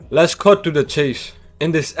Let's cut to the chase.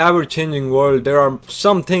 In this ever-changing world, there are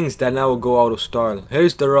some things that never go out of style.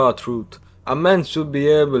 Here's the raw truth. A man should be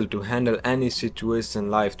able to handle any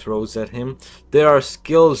situation life throws at him. There are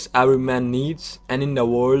skills every man needs, and in the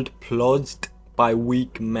world plagued by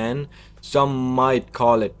weak men, some might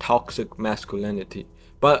call it toxic masculinity.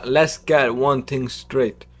 But let's get one thing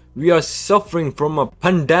straight. We are suffering from a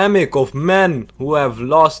pandemic of men who have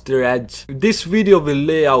lost their edge. This video will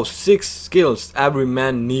lay out 6 skills every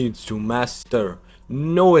man needs to master.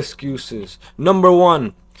 No excuses. Number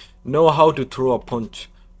 1. Know how to throw a punch.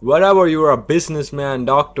 Whether you're a businessman,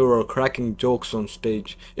 doctor, or cracking jokes on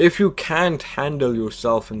stage, if you can't handle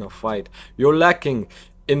yourself in a fight, you're lacking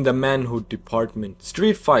in the manhood department.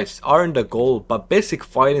 Street fights aren't a goal, but basic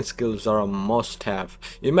fighting skills are a must-have.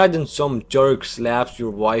 Imagine some jerk slaps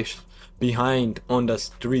your wife behind on the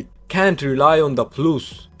street. Can't rely on the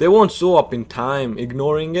police. They won't show up in time.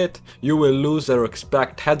 Ignoring it, you will lose their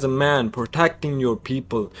respect. As a man, protecting your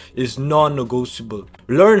people is non-negotiable.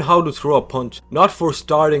 Learn how to throw a punch, not for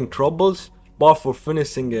starting troubles, but for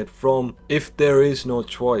finishing it from if there is no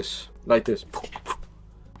choice. Like this.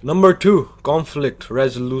 Number 2. Conflict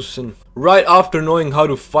resolution. Right after knowing how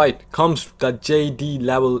to fight comes the JD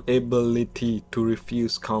level ability to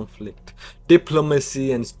refuse conflict.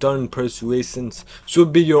 Diplomacy and stern persuasions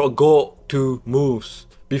should be your go-to moves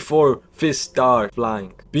before fists start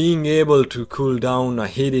flying. Being able to cool down a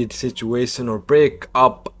heated situation or break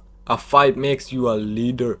up a fight makes you a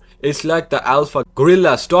leader. It's like the alpha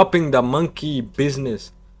gorilla stopping the monkey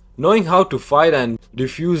business. Knowing how to fight and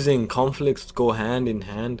diffusing conflicts go hand in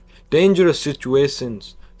hand. Dangerous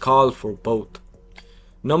situations call for both.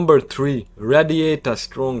 Number 3. Radiate a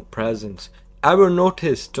strong presence. Ever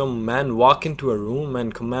noticed some man walk into a room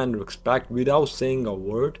and command respect without saying a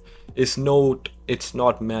word? It's not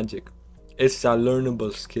magic. It's a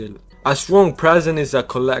learnable skill. A strong presence is a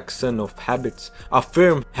collection of habits. A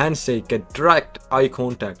firm handshake, a direct eye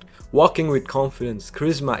contact, walking with confidence.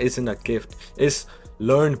 Charisma isn't a gift. It's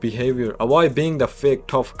learned behavior. Avoid being the fake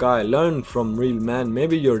tough guy. Learn from real men.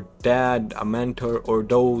 Maybe your dad, a mentor, or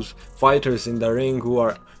those fighters in the ring who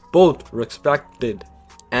are both respected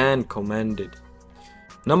and commended.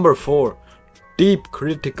 Number 4. Deep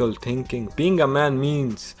critical thinking. Being a man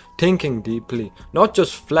means thinking deeply, not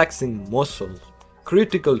just flexing muscles.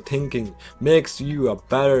 Critical thinking makes you a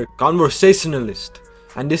better conversationalist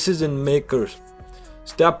and decision maker.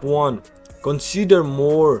 Step 1. Consider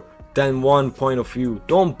more than one point of view.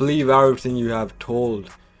 Don't believe everything you have told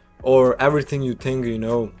or everything you think you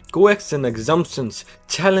know. Question assumptions,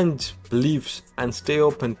 challenge beliefs, and stay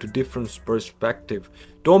open to different perspectives.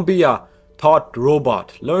 Don't be a thought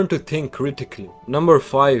robot. Learn to think critically. Number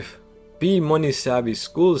 5. Be money savvy.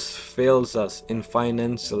 Schools fails us in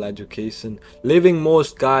financial education, leaving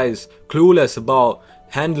most guys clueless about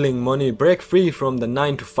handling money. Break free from the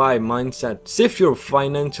 9 to 5 mindset. Shift your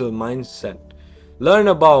financial mindset. Learn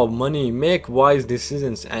about money, make wise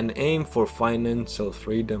decisions, and aim for financial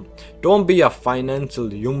freedom. Don't be a financial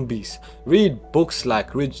yumbis. Read books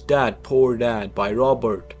like Rich Dad, Poor Dad by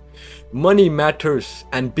Robert. Money matters,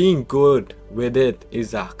 and being good with it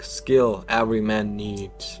is a skill every man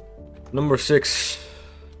needs. Number 6.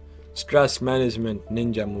 Stress management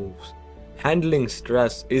ninja moves. Handling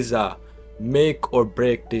stress is a make or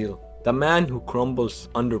break deal. The man who crumbles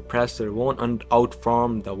under pressure won't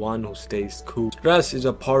outfarm the one who stays cool. Stress is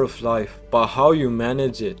a part of life, but how you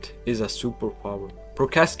manage it is a superpower.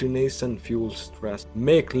 Procrastination fuels stress.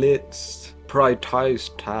 Make lists, prioritize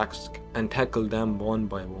tasks, and tackle them one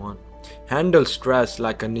by one. Handle stress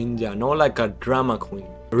like a ninja, not like a drama queen.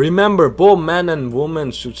 Remember, both men and women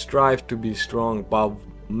should strive to be strong, but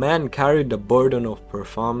men carry the burden of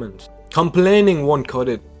performance. Complaining won't cut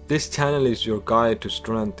it. This channel is your guide to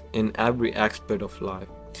strength in every aspect of life.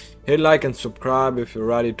 Hit like and subscribe if you're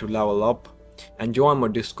ready to level up, and join my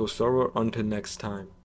Discord server. Until next time.